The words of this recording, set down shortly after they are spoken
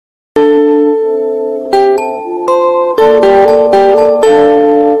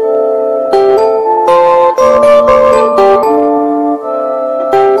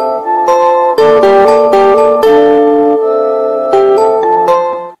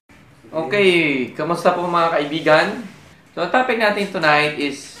Okay, kamusta po mga kaibigan? So, ang topic natin tonight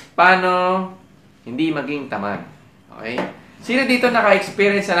is paano hindi maging tamad. Okay? Sino dito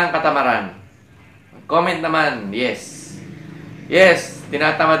naka-experience na ng katamaran? Comment naman, yes. Yes,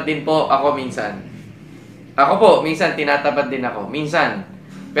 tinatamad din po ako minsan. Ako po, minsan tinatamad din ako. Minsan.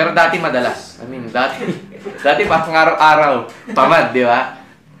 Pero dati madalas. Dati parang araw-araw. Tamad, di ba?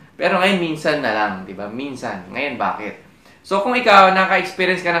 Pero ngayon minsan na lang, di ba? Minsan. Ngayon bakit? So, kung ikaw,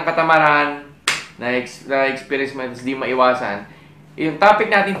 naka-experience ka ng katamaran, na-experience mo, hindi maiwasan, yung topic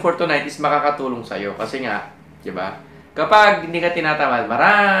natin for tonight is makakatulong sa'yo. Kasi nga, di ba? Kapag hindi ka tinatamad,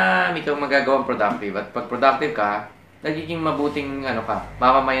 marami kang magagawang productive. At pag productive ka, nagiging mabuting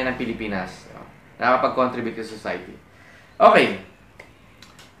mamamayan ng Pilipinas. Nakakapag-contribute sa society. Okay.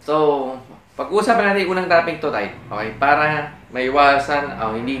 So, pag-uusapan natin yung unang topic tonight. Okay? Para maiwasan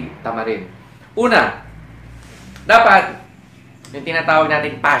o hindi tamarin. Una, dapat yung tinatawag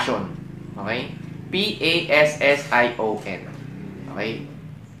natin passion. Okay? P-A-S-S-I-O-N. Okay?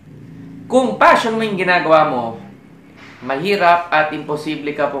 Kung passion mo yung ginagawa mo, mahirap at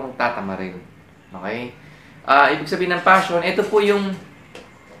imposible ka pong tatamarin. Okay? Ibig sabihin ng passion, ito po yung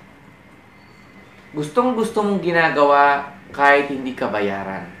gustong-gusto mong ginagawa kahit hindi ka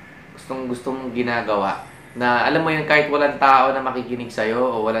bayaran. Gustong-gusto mong ginagawa na alam mo yun, kahit walang tao na makikinig sa'yo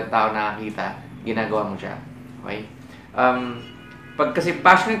o walang tao na nakakita, ginagawa mo siya. Okay? Pag kasi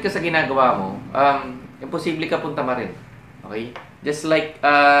passionate ka sa ginagawa mo, imposible ka pong tamarin. Okay? Just like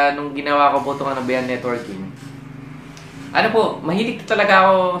nung ginawa ko po itong Beyond Networking, mahilig talaga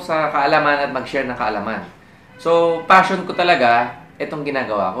ako sa kaalaman at mag-share ng kaalaman. So, passion ko talaga itong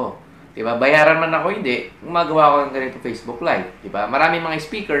ginagawa ko. Diba? Bayaran man ako, hindi. Gumagawa ko ng ganito Facebook Live. Diba? Maraming mga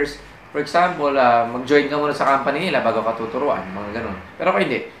speakers, for example, mag-join ka muna sa company nila bago ka tuturuan. Mga ganun. Pero ako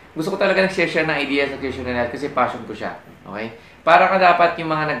hindi. Gusto ko talaga nag-share ng ideas at share nila kasi passion ko siya. Okay? Para ka dapat yung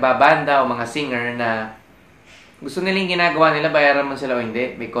mga nagbabanda o mga singer na gusto nilang ginagawa nila, bayaran man sila o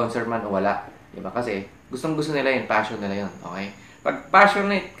hindi, may concert man o wala. Diba? Kasi gustong-gusto nila yun, passion nila yun. Okay? Pag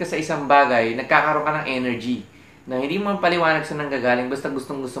passionate ka sa isang bagay, nagkakaroon ka ng energy na hindi mo paliwanag sa nanggagaling, basta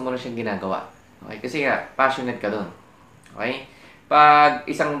gustong-gusto mo na siyang ginagawa. Okay? Kasi nga, passionate ka doon. Okay? Pag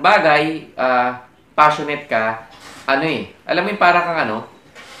isang bagay, passionate ka, alam mo yung parang kang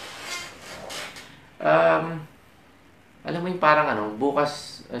alam mo yung parang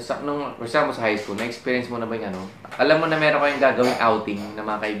bukas, nung kasama mo sa high school, na-experience mo na ba yung alam mo na meron kayong gagawing outing ng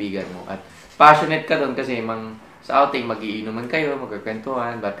mga kaibigan mo at passionate ka doon kasi sa outing, mag-iinuman kayo,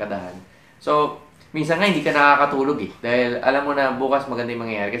 magkakwentuhan, barkadahan. So, minsan nga hindi ka nakakatulog dahil alam mo na bukas maganda yung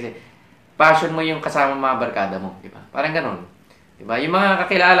mangyayari kasi passion mo yung kasama mga barkada mo, di ba? Parang ganun. Di ba? Yung mga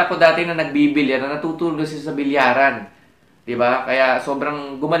kakilala ko dati na nagbibilya, na natutulog sila sa bilyaran. Di ba? Kaya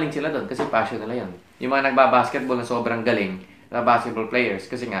sobrang gumaling sila doon kasi passion nila yun. Yung mga nagbabasketball na sobrang galing na basketball players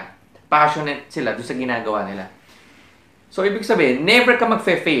kasi nga passionate sila doon sa ginagawa nila. So, ibig sabihin, never ka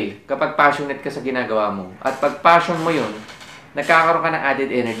magfe-fail kapag passionate ka sa ginagawa mo. At pag passion mo yun, nagkakaroon ka ng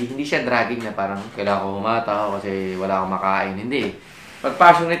added energy. Hindi siya dragging na parang kailangan ko humata kasi wala akong makain. Hindi. Pag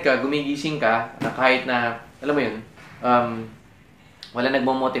passionate ka, gumigising ka, na kahit na, alam mo yun, wala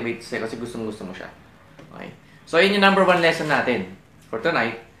nagmo-motivate sa'yo kasi gustong-gusto mo siya. Okay? So, yun yung number 1 lesson natin for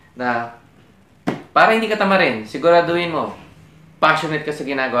tonight na para hindi ka tamarin, siguraduhin mo, passionate ka sa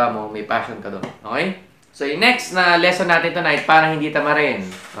ginagawa mo, may passion ka doon. Okay? So, yung next na lesson natin tonight, para hindi tamarin.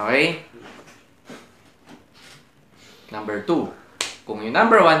 Okay? Number 2. Kung yung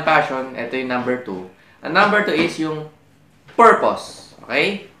number 1 passion, ito yung number 2. Ang number 2 is yung purpose.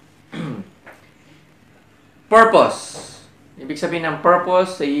 Okay? Purpose. Ibig sabihin ng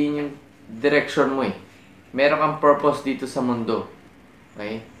purpose, yun yung direction mo Meron kang purpose dito sa mundo.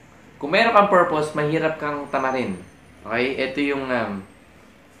 Okay? Kung meron kang purpose, mahirap kang tamarin. Okay? Ito yung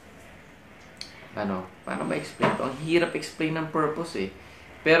paano ba explain to? Ang hirap explain ng purpose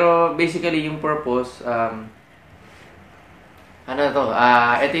Pero basically yung purpose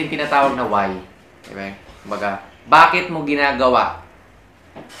ito yung tinatawag na why. Diba? Kumbaga, bakit mo ginagawa?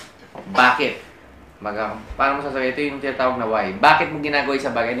 Bakit? Kumbaga, paano mo sasabihin? Ito yung tinatawag na why. Bakit mo ginagawa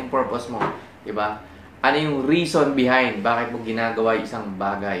isang bagay? Ano yung purpose mo? Diba? Ano yung reason behind bakit mo ginagawa isang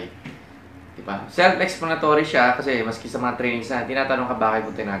bagay? Diba? Self-explanatory siya kasi maski sa mga trainings na tinatanong ka bakit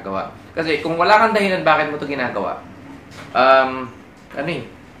mo tinagawa. Kasi kung wala kang dahilan bakit mo ito ginagawa,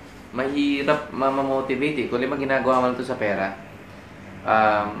 mahirap ma-motivate Kung lima ginagawa mo ito sa pera,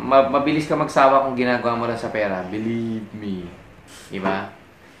 mabilis ka magsawa kung ginagawa mo lang sa pera. Believe me. Diba?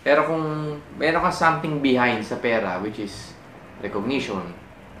 Pero kung meron ka something behind sa pera, which is recognition,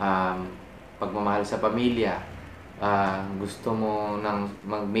 pagmamahal sa pamilya, gusto mo nang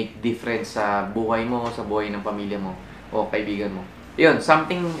mag-make difference sa buhay mo, sa buhay ng pamilya mo, o kaibigan mo, yun,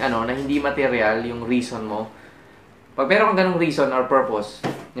 something, na hindi material, yung reason mo. Pag meron kang ganung reason or purpose,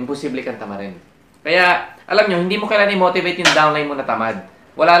 imposible kang tamarin. Kaya, alam nyo, hindi mo kailangan i-motivate yung downline mo na tamad.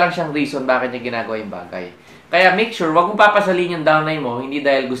 Wala lang siyang reason bakit niya ginagawa yung bagay. Kaya make sure, wag mo papasalin yung downline mo, hindi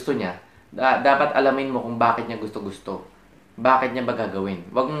dahil gusto niya. Dapat alamin mo kung bakit niya gusto-gusto. Bakit niya ba gagawin?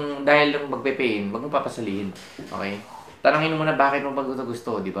 Wag mong, dahil lang magpe-pain, wag mong papasalihin. Okay? Tanungin mo muna bakit mo ba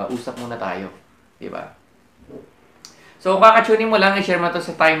gusto-gusto, di ba? Usap muna tayo. Di ba? So, kakatunin mo lang, i-share mo to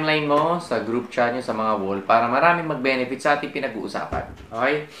sa timeline mo, sa group chat nyo, sa mga wall, para maraming mag-benefit sa ating pinag-uusapan.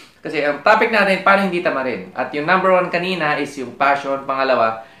 Okay? Kasi ang topic natin, paano hindi tamarin. At yung number 1 kanina is yung passion.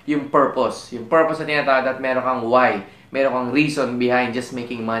 Pangalawa, yung purpose. Yung purpose na tinatawag at meron kang why. Meron kang reason behind just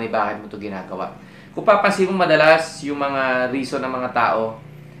making money. Bakit mo ito ginagawa? Kung papansin mo madalas, yung mga reason ng mga tao,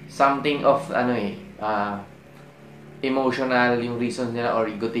 something of, emotional yung reason nila or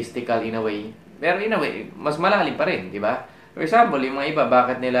egotistical in a way. Pero in a way, mas malalim pa rin, di ba? For example, yung mga iba,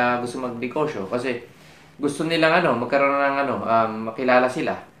 bakit nila gusto magnegosyo? Kasi gusto nilang magkaroon ng makilala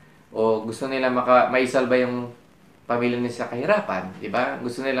sila. O gusto nila maisalba yung pamilya nila sa kahirapan, di ba?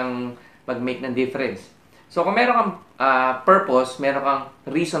 Gusto nilang mag-make ng difference. So, kung meron kang purpose, meron kang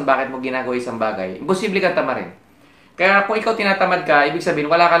reason bakit mo ginagawa isang bagay, imposible kang tamarin. Kaya kung ikaw tinatamad ka, ibig sabihin,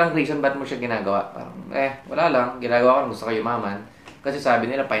 wala ka lang reason ba't mo siya ginagawa. Parang, wala lang, ginagawa ko, gusto ko yumaman. Kasi sabi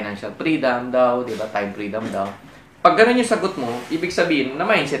nila, financial freedom daw, di ba? Time freedom daw. Pag ganun yung sagot mo, ibig sabihin, na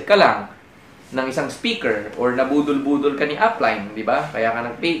mindset ka lang ng isang speaker or nabudol-budol ka ni upline, di ba? Kaya ka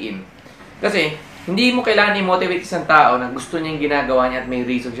nag-pay-in. Kasi, hindi mo kailangan i-motivate isang tao na gusto niyang ginagawa niya at may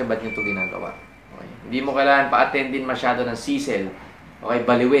reason siya ba't niya ito ginagawa. Okay? Hindi mo kailangan pa-attend din masyado ng sisel. Okay,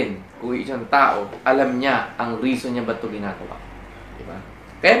 baliwin. Kung isang tao, alam niya ang reason niya ba't ito ginagawa. Di ba?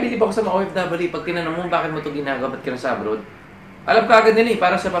 Kaya bilib ako sa mga OFW, pag tinanong mo bakit mo ito ginagawa, ba't ka nasa abroad, alam ka agad nila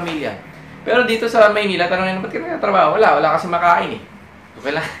para sa pamilya. Pero dito sa Maynila, tanongin ba't ka nagtatrabaho? Wala kasi makain eh. So,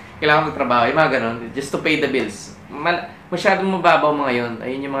 kailangan magtrabaho, yung mga ganun, just to pay the bills. Masyadong mababaw mga yun.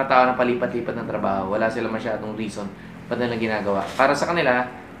 Ayun yung mga tao na palipat-lipat ng trabaho. Wala sila masyadong reason ba't nila ginagawa. Para sa kanila,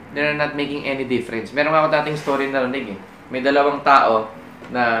 they're not making any difference. Meron ako dating story na narinig eh. May dalawang tao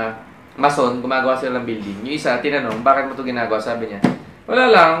na mason, gumagawa sila ng building. Yung isa, tinanong, bakit mo ito ginagawa? Sabi niya,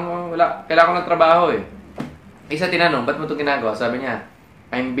 wala lang, kailangan ko ng trabaho eh. Isa tinanong, ba't mo ito ginagawa? Sabi niya,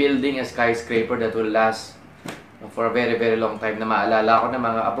 I'm building a skyscraper that will last for a very, very long time na maalala ko ng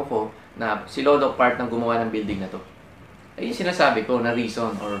mga apo ko na si Lolo part ng gumawa ng building na to. Ayun sinasabi ko na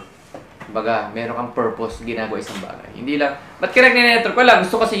reason or baga, meron kang purpose ginagawa isang bagay. Hindi lang, ba't ka nag-network? Wala,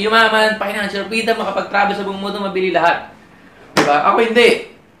 gusto kasi yumaman, financial freedom, makapag-travel sa buong mundo, mabili lahat. Diba? Ako hindi.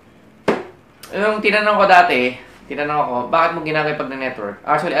 Yung tinanong ko dati, bakit mo ginagawa pag na-network?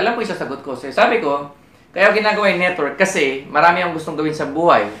 Actually, alam ko yung sasagot ko. Sabi ko, kaya ginagawa yung network kasi marami akong gustong gawin sa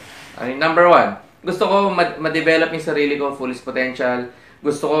buhay. Number 1, gusto ko ma-develop yung sarili ko, fullest potential.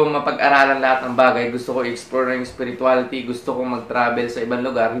 Gusto ko mapag-aralan lahat ng bagay. Gusto ko i-explore yung spirituality. Gusto ko mag-travel sa ibang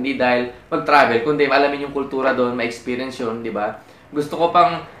lugar. Hindi dahil mag-travel, kundi alamin yung kultura doon, ma-experience yun, di ba? Gusto ko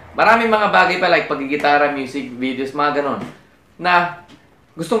pang, maraming mga bagay pa like pag-gitara, music, videos, mga ganon. Na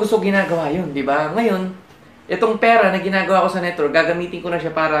gustong-gusto ginagawa yun, di ba? Ngayon, itong pera na ginagawa ko sa network, gagamitin ko na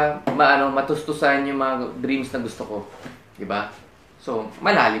siya para matustusan yung mga dreams na gusto ko. Diba? So,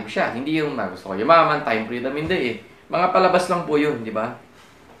 malalim siya. Hindi yung gusto ko yumaman, time freedom, hindi eh. Mga palabas lang po yun, di ba?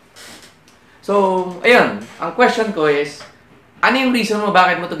 So, ayun. Ang question ko is, ano yung reason mo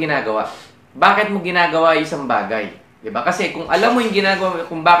bakit mo ito ginagawa? Bakit mo ginagawa isang bagay? Diba? Kasi kung alam mo yung ginagawa,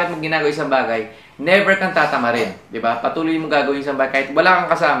 kung bakit mo ginagawa isang bagay, never kang tatamarin. Diba? Patuloy mo gagawin isang bagay. Kahit wala kang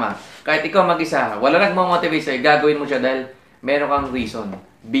kasama, kahit ikaw mag-isa, wala nagmamotivate sa'yo, gagawin mo siya dahil meron kang reason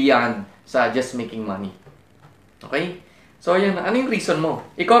beyond sa just making money. Okay? So, yun. Ano yung reason mo?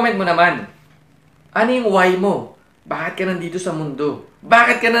 I-comment mo naman. Ano yung why mo? Bakit ka nandito sa mundo?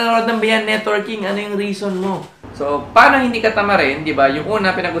 Bakit ka nanonood ng Beyond Networking? Ano yung reason mo? So, paano hindi ka tamarin? Diba? Yung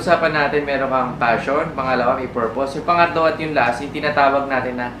una, pinag-usapan natin, meron kang passion. Pangalawa, may purpose. Yung pangatlo at yung last, yung tinatawag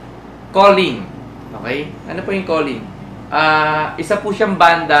natin na calling. Okay? Ano po yung calling? Isa po siyang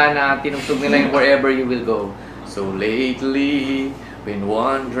banda na tinugtog nila yung Wherever You Will Go. So, lately, been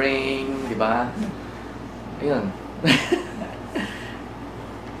wondering, di ba? Ayun.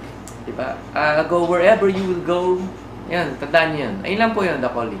 di ba? Go wherever you will go. Yan, tandaan niyo yan. Ayun lang po yun,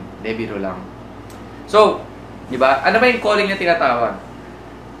 the calling. Debiro lang. So, di ba? Ano ba yung calling na tinatawag?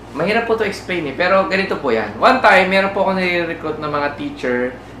 Mahirap po to explain eh, pero ganito po yan. One time, meron po ako nire-recruit ng mga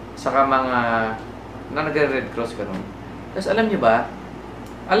teacher, saka mga na nagre-Red Cross ka ron. Tapos alam niyo ba,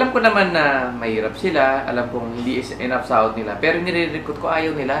 alam ko naman na mahirap sila, alam kong hindi enough sahod nila, pero nire-recruit ko,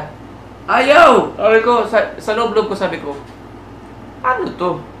 ayaw nila. Ayaw! Sabi ko, sa loob-loob ko sabi ko, ano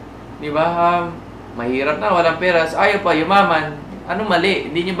to? Di ba? Mahirap na, walang pera. Ayaw pa, yumaman. Ano mali?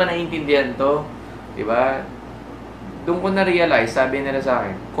 Hindi nyo ba naiintindihan to? Diba? Doon ko na-realize, sabi nila sa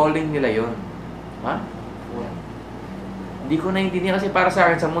akin, calling nila yon. Ha? Hindi ko naiintindihan kasi para sa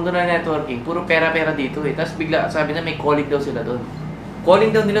akin, sa mundo ng networking, puro pera-pera dito eh. Tapos bigla, sabi na may calling daw sila doon. Calling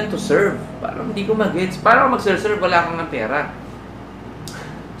daw nila to serve. Parang hindi ko mag-gets. Parang mag-serve, wala kang ng pera.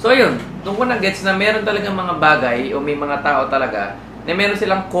 So yun, doon ko na-gets na meron talagang mga bagay o may mga tao talaga na meron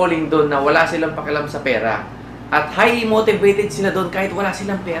silang calling doon na wala silang pakialam sa pera. At highly motivated sila doon kahit wala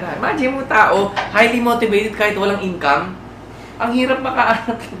silang pera. Imagine mo tao, highly motivated kahit walang income. Ang hirap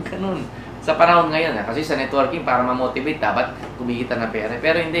makaanap ng ganun sa panahon ngayon. Kasi sa networking, para ma-motivate, dapat kumikita ng pera.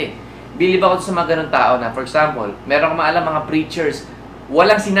 Pero hindi. Believe ako sa mga ganun tao na, for example, meron akong maalam mga preachers,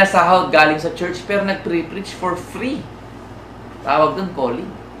 walang sinasahod galing sa church pero nag-preach for free. Tawag doon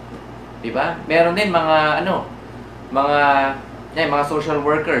calling. Diba? Meron din mga mga social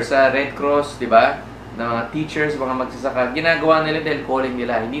workers sa Red Cross, diba? Na mga teachers, mga magsasaka, ginagawa nila dahil calling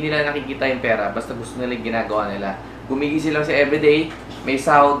nila. Hindi nila nakikita yung pera, basta gusto nila yung ginagawa nila. Gumigising lang sa everyday, may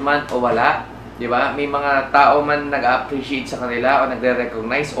sahod man o wala, diba? May mga tao man nag-appreciate sa kanila o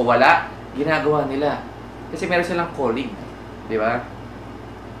nagre-recognize o wala, ginagawa nila. Kasi meron silang calling, diba?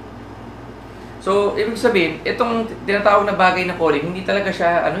 So, ibig sabihin, itong tinatawag na bagay na calling, hindi talaga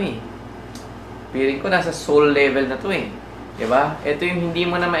siya, feeling ko nasa soul level na to eh. Diba? Ito yung hindi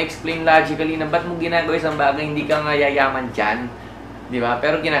mo na ma-explain logically na ba't mo ginagawa isang bagay, hindi ka nga yayaman dyan. Diba?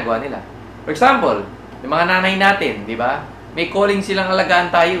 Pero ginagawa nila. For example, yung mga nanay natin, diba? May calling silang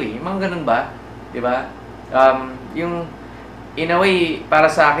alagaan tayo eh. Yung mga ganun ba? Diba? Yung, in a way, para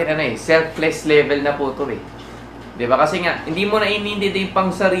sa akin, selfless level na po to eh. Diba? Kasi nga, hindi mo na inintindi yung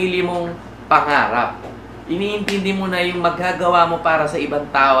pang sarili mong pangarap. Iniintindi mo na yung magagawa mo para sa ibang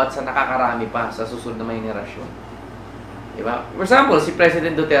tao at sa nakakarami pa sa susunod na mga henerasyon. Diba? For example, si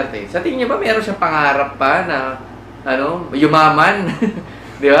President Duterte, sa tingin niyo ba meron siyang pangarap pa na yumaman?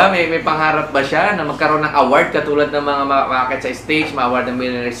 Diba? May pangarap ba siya na magkaroon ng award katulad ng mga makakit sa stage, ma-award ng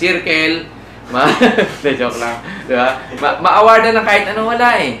Millionaire Circle, joke lang. Diba? Ma-award na ng kahit ano,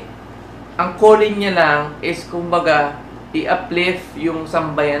 wala eh. Ang calling niya lang is kumbaga i-uplift yung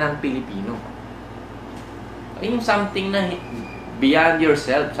sambayan ng Pilipino. Yung something na beyond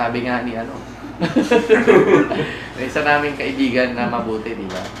yourself, sabi nga ni isa naming kaibigan na mabuti, di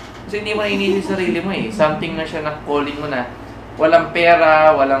ba? Kasi hindi mo na inisip sarili mo eh. Something na siya na calling mo na walang pera,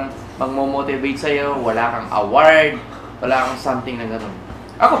 walang magmo-motivate sa'yo, wala kang award, wala kang something na gano'n.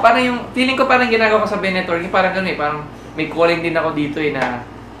 Ako, parang yung, feeling ko parang ginagawa ko sa networking, parang gano'n eh. Parang may calling din ako dito eh na,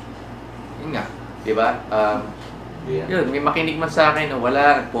 yun nga, di ba? Yun, may makinig man sa akin o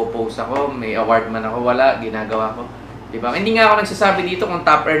wala, nagpo-post ako, may award man ako, wala, ginagawa ko. Diba? Hindi nga ako nagsasabi dito kung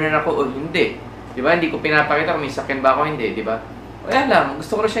top earner ako o hindi. Diba? Hindi ko pinapakita kung may sakyan ba ako, hindi. Diba? Wala lang,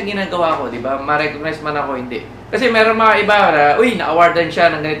 gusto ko rin siya ginagawa ko, diba? Ma-recognize man ako, hindi. Kasi meron mga iba na, na-awardan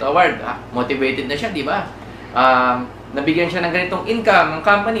siya ng ganito award. Motivated na siya, diba? Nabigyan siya ng ganitong income ng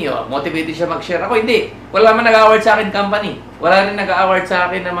company, motivated siya mag-share. Ako, hindi. Wala man nag-award sa akin company. Wala rin nag-award sa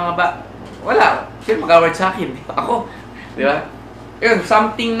akin ng mga wala. Sino mag-award sa akin? Ako. Di ba? Yun,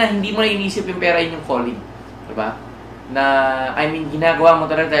 something na hindi mo na inisip yung pera, yun yung calling. Di ba? Na, ginagawa mo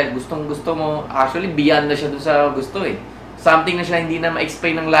talaga dahil gustong-gusto mo. Actually, beyond na siya dun sa gusto eh. Something na siya hindi na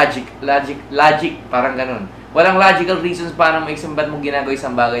ma-explain ng logic, parang ganun. Walang logical reasons para ma-explain ba't mo ginagawa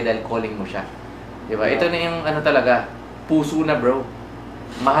isang bagay dahil calling mo siya. Di ba? Ito na yung talaga, puso na bro.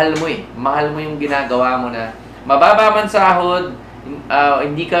 Mahal mo eh. Mahal mo yung ginagawa mo na mababa man sahod,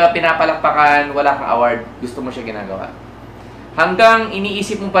 hindi ka pinapalakpakan, wala kang award, gusto mo siya ginagawa. Hanggang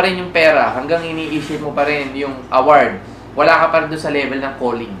iniisip mo pa rin yung pera, hanggang iniisip mo pa rin yung award, wala ka pa rin doon sa level ng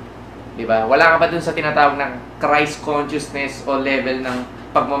calling. Diba? Wala ka pa doon sa tinatawag ng Christ consciousness o level ng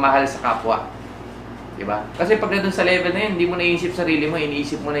pagmamahal sa kapwa. Diba? Kasi pag na doon sa level na yun, hindi mo naiisip sarili mo,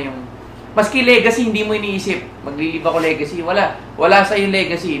 iniisip mo na yung maski legacy, hindi mo iniisip. Maglilib ako legacy. Wala. Wala sa yung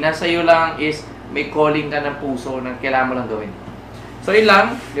legacy. Nasa iyo lang is may calling ka ng puso na kailangan mo lang gawin. So, yun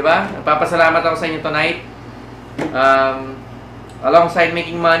lang, di ba? Nagpapasalamat ako sa inyo tonight. Alongside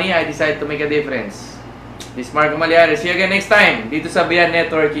making money, I decided to make a difference. This is Marco Maliares. See you again next time dito sa Beyond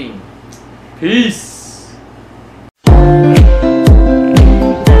Networking. Peace!